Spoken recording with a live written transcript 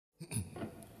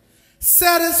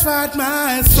satisfied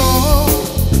my soul.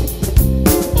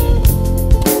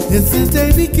 It's the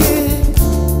day begin,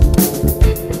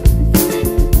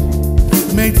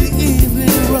 make the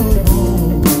evening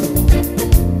roll.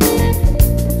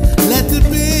 Let the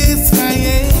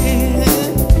Biscayne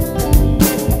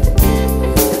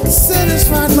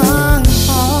satisfy my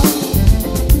heart.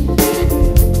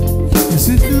 Is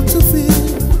it good to feel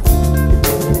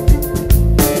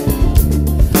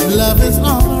love is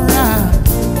all around?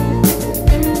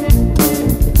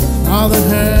 All the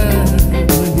hurt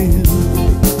with you.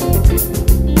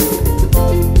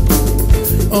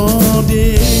 Oh,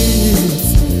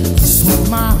 this is what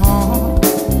my heart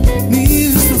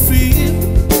needs to feel.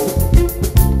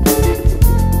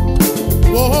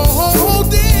 Oh,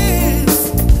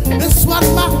 this is what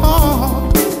my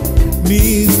heart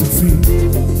needs to feel.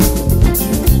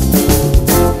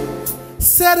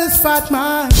 Satisfied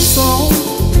my soul,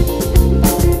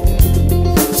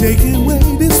 take away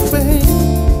this pain.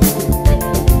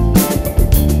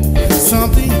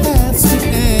 Something has to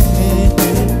end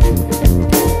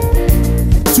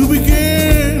to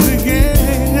begin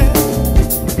again.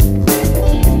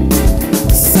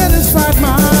 Satisfied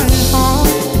my heart,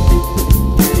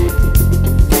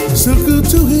 so good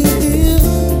to hear.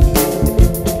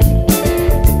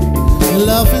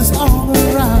 Love is all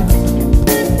around,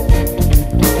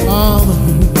 all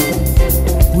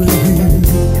with you.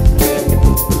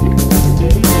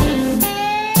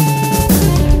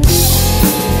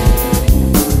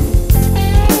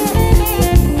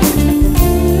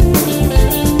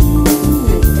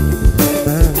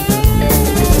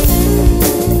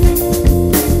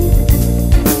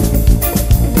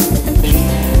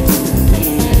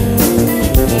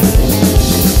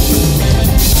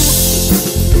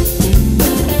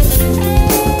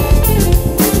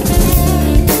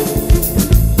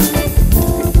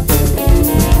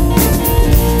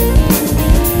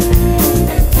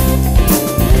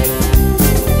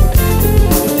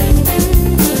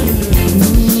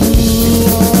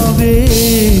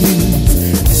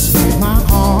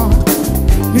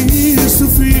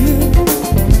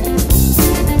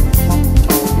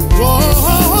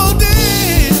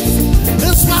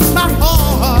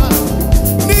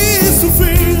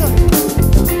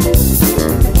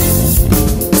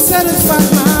 Satisfy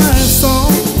my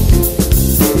soul,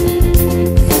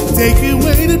 take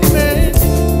away the pain.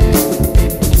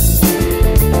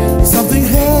 Something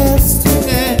has to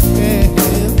end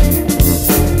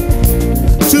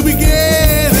to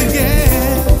begin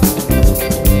again.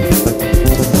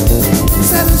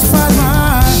 Satisfy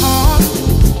my heart,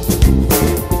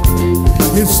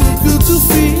 it's so good to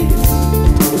feel.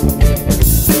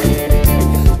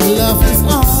 Love is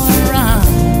all around.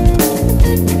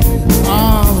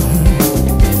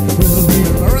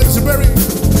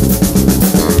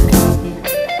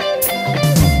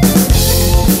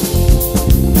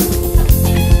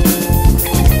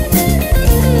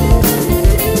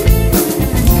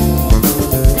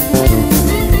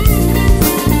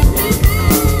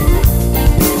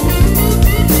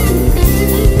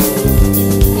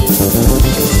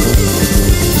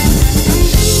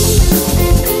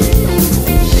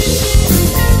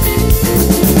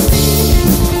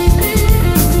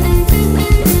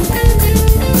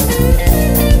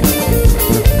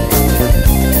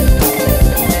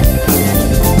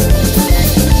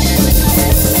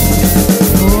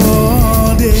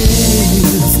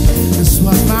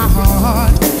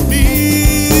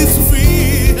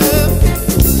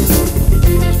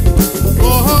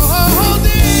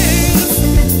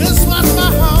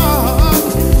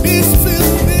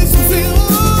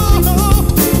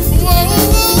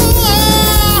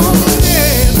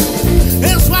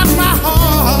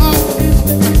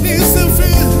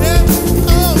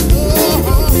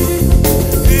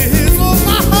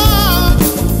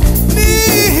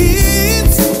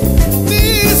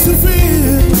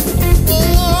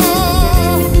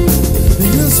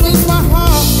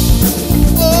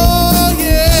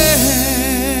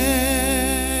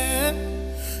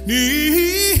 Need